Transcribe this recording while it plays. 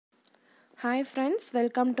Hi friends,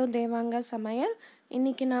 welcome to Devanga சமையல்.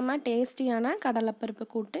 இன்னைக்கு நாம டேஸ்டியான கடலைப்பருப்பு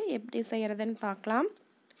கூட்டு எப்படி செய்யறதுன்னு பார்க்கலாம்.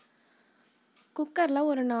 குக்கர்ல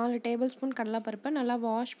ஒரு 4 டேபிள்ஸ்பூன் கடலைப்பருப்பை நல்லா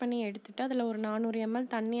வாஷ் பண்ணி எடுத்துட்டு அதில் ஒரு 400 ml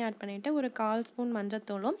தண்ணி ஆட் பண்ணிட்டு ஒரு 1/4 ஸ்பூன்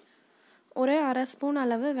மஞ்சள்தூளும் ஒரு 1/2 ஸ்பூன்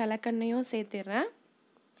அளவு விளக்கெண்ணையும் சேர்த்துறேன்.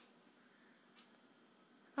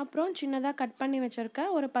 அப்புறம் சின்னதாக கட் பண்ணி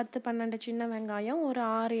வச்சிருக்க ஒரு 10-12 சின்ன வெங்காயம், ஒரு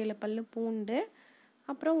 6-7 பல்லு பூண்டு,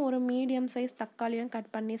 அப்புறம் ஒரு மீடியம் சைஸ் தக்காளியும்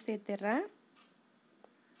கட் பண்ணி சேர்த்துறேன்.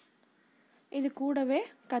 இது கூடவே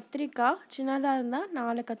கத்திரிக்காய் சின்னதாக இருந்தால்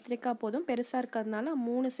 4 கத்திரிக்காய் போதும், பெருசாக இருக்கிறதுனால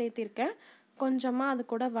 3 சேர்த்திருக்கேன். கொஞ்சமாக அது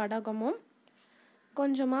கூட வடகமும்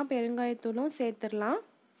கொஞ்சமாக பெருங்காயத்தூளும் சேர்த்துடலாம்.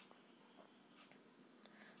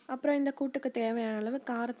 அப்புறம் இந்த கூட்டுக்கு தேவையான அளவு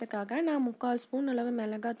காரத்துக்காக நான் 3/4 ஸ்பூன் அளவு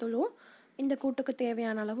மிளகாத்தூளும் இந்த கூட்டுக்கு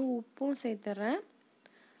தேவையான அளவு உப்பும் சேர்த்துறேன்.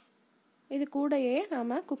 இது கூடயே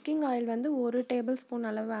நாம் குக்கிங் ஆயில் வந்து 1 டேபிள் ஸ்பூன்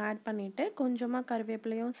அளவு ஆட் பண்ணிவிட்டு கொஞ்சமாக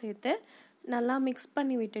கருவேப்பிலையும் சேர்த்து நல்லா மிக்ஸ்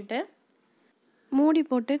பண்ணி விட்டுட்டு மூடி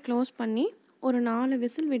போட்டு க்ளோஸ் பண்ணி ஒரு 4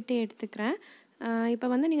 விசில் விட்டு எடுத்துக்கிறேன். இப்போ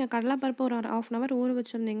வந்து நீங்கள் கடலைப்பருப்பு ஒரு 1/2 hour ஊற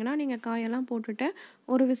வச்சுருந்தீங்கன்னா நீங்கள் காயெல்லாம் போட்டுட்டு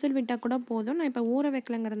ஒரு விசில் விட்டால் கூட போதும். நான் இப்போ ஊற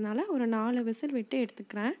வைக்கலைங்கிறதுனால ஒரு 4 விசில் விட்டு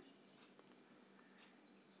எடுத்துக்கிறேன்.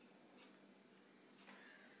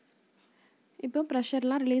 இப்போ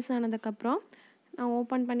ப்ரெஷர்லாம் ரிலீஸ் ஆனதுக்கப்புறம் நான்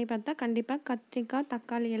ஓப்பன் பண்ணி பார்த்தா கண்டிப்பாக கத்திரிக்காய்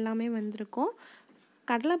தக்காளி எல்லாமே வந்திருக்கும்.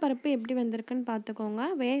 கடலைப்பருப்பு எப்படி வெந்திருக்குன்னு பார்த்துக்கோங்க.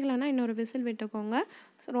 வேகலைன்னா இன்னொரு விசில் விட்டுக்கோங்க.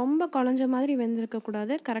 ரொம்ப குழஞ்ச மாதிரி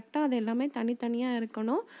வெந்திருக்கக்கூடாது. கரெக்டாக அது எல்லாமே தனித்தனியாக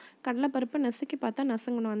இருக்கணும். கடலைப்பருப்பு நசுக்கி பார்த்தா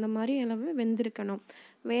நசுங்கணும், அந்த மாதிரி அளவு வெந்திருக்கணும்.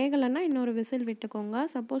 வேகலைன்னா இன்னொரு விசில் விட்டுக்கோங்க.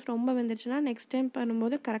 சப்போஸ் ரொம்ப வெந்துருச்சுன்னா நெக்ஸ்ட் டைம்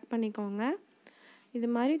பண்ணும்போது கரெக்ட் பண்ணிக்கோங்க. இது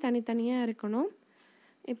மாதிரி தனித்தனியாக இருக்கணும்.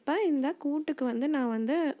 இப்போ இந்த கூட்டுக்கு வந்து நான்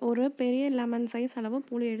வந்து ஒரு பெரிய லெமன் சைஸ் அளவு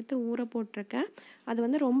புளி எடுத்து ஊற போட்டிருக்கேன். அது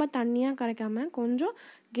வந்து ரொம்ப தண்ணியாக கரைக்காமல் கொஞ்சம்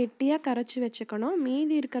கெட்டியாக கரைச்சி வச்சுக்கணும்.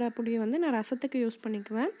 மீதி இருக்கிற புளியை வந்து நான் ரசத்துக்கு யூஸ்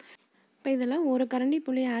பண்ணிக்குவேன். இப்போ இதில் ஒரு கரண்டி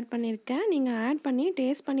புளி ஆட் பண்ணியிருக்கேன். நீங்கள் ஆட் பண்ணி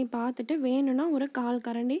டேஸ்ட் பண்ணி பார்த்துட்டு வேணும்னா ஒரு 1/4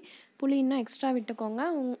 கரண்டி புளி இன்னும் எக்ஸ்ட்ரா விட்டுக்கோங்க.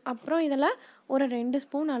 அப்புறம் இதில் ஒரு 2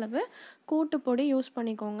 ஸ்பூன் அளவு கூட்டு பொடி யூஸ்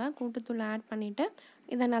பண்ணிக்கோங்க. கூட்டுத்தூள் ஆட் பண்ணிவிட்டு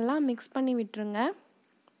இதை நல்லா மிக்ஸ் பண்ணி விட்டுருங்க.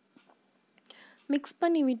 மிக்ஸ்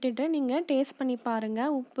பண்ணி விட்டுட்டு நீங்கள் டேஸ்ட் பண்ணி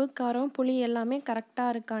பாருங்கள். உப்பு, காரம், புளி எல்லாமே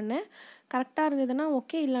கரெக்டாக இருக்கான்னு. கரெக்டாக இருந்ததுன்னா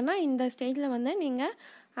ஓகே, இல்லைன்னா இந்த ஸ்டேஜில் வந்து நீங்கள்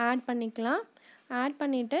ஆட் பண்ணிக்கலாம். ஆட்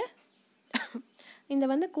பண்ணிவிட்டு இந்த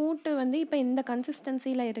வந்து கூட்டு வந்து இப்போ இந்த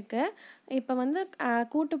கன்சிஸ்டன்சியில் இருக்குது. இப்போ வந்து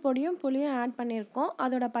கூட்டு பொடியும் புளியும் ஆட் பண்ணியிருக்கோம்.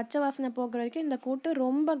 அதோட பச்சை வாசனை போகிற வரைக்கும் இந்த கூட்டு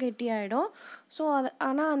ரொம்ப கெட்டியாகிடும். ஸோ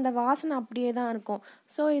ஆனால் அந்த வாசனை அப்படியே தான் இருக்கும்.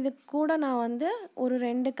 ஸோ இது கூட நான் வந்து ஒரு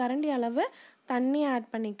 2 கரண்டி அளவு தண்ணி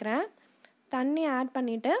ஆட் பண்ணிக்கிறேன். தண்ணி ஆட்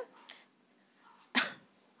பண்ணிவிட்டு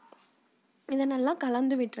இதை நல்லா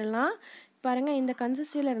கலந்து விட்டுறலாம். பாருங்கள், இந்த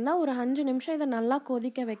கன்சிஸ்டன்சியில் இருந்தால் ஒரு 5 நிமிஷம் இதை நல்லா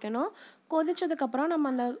கொதிக்க வைக்கணும். கொதித்ததுக்கப்புறம் நம்ம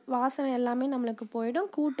அந்த வாசனை எல்லாமே நம்மளுக்கு போயிடும்.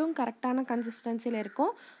 கூட்டும் கரெக்டான கன்சிஸ்டன்சியில்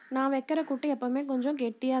இருக்கும். நான் வைக்கிற கூட்டு எப்போவுமே கொஞ்சம்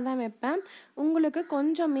கெட்டியாக தான் வைப்பேன். உங்களுக்கு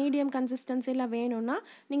கொஞ்சம் மீடியம் கன்சிஸ்டன்சியில் வேணும்னா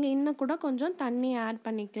நீங்கள் இன்னும் கூட கொஞ்சம் தண்ணி ஆட்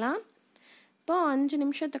பண்ணிக்கலாம். இப்போது 5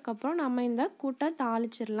 நிமிஷத்துக்கு அப்புறம் நம்ம இந்த கூட்டை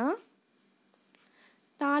தாளிச்சிடலாம்.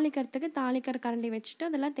 தாளிக்கிறதுக்கு தாளிக்கிற கரண்டி வச்சுட்டு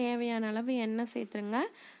அதில் தேவையான அளவு எண்ணெய் சேர்த்துருங்க.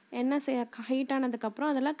 எண்ணெய் ஹீட் ஆனதுக்கப்புறம்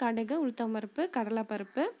அதில் கடுகு, உளுத்தம்பருப்பு,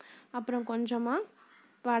 கடலைப்பருப்பு, அப்புறம் கொஞ்சமாக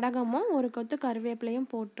வடகமும் ஒரு கொத்து கருவேப்பிலையும்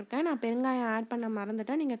போட்டிருக்கேன். நான் பெருங்காயம் ஆட் பண்ண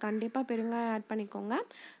மறந்துட்டேன். நீங்கள் கண்டிப்பாக பெருங்காயம் ஆட் பண்ணிக்கோங்க.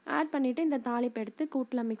 ஆட் பண்ணிவிட்டு இந்த தாளிப்பு எடுத்து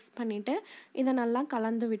கூட்டில் மிக்ஸ் பண்ணிவிட்டு இதை நல்லா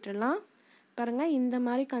கலந்து விட்டுடலாம். பாருங்கள், இந்த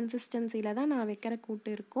மாதிரி கன்சிஸ்டன்சியில் தான் நான் வைக்கிற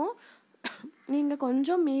கூட்டு இருக்கும். நீங்கள்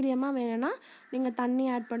கொஞ்சம் மீடியமாக வேணும்னா நீங்கள் தண்ணி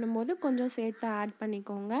ஆட் பண்ணும்போது கொஞ்சம் சேர்த்து ஆட்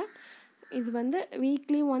பண்ணிக்கோங்க. இது வந்து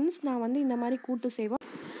வீக்லி ஒன்ஸ் நான் வந்து இந்த மாதிரி கூட்டு செய்வோம்.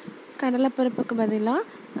 கடலைப்பருப்புக்கு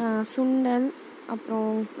பதிலாக சுண்டல்,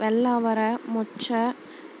 அப்புறம் வெள்ளை அவரை, மொச்சை,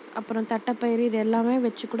 அப்புறம் தட்டைப்பயிறு இது எல்லாமே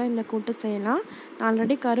வச்சு கூட இந்த கூட்டு செய்யலாம். நான்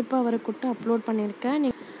ஆல்ரெடி கருப்பு அவரை கூட்டு அப்லோட் பண்ணியிருக்கேன்.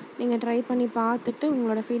 நீங்கள் ட்ரை பண்ணி பார்த்துட்டு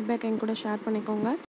உங்களோட ஃபீட்பேக் என் கூட ஷேர் பண்ணிக்கோங்க.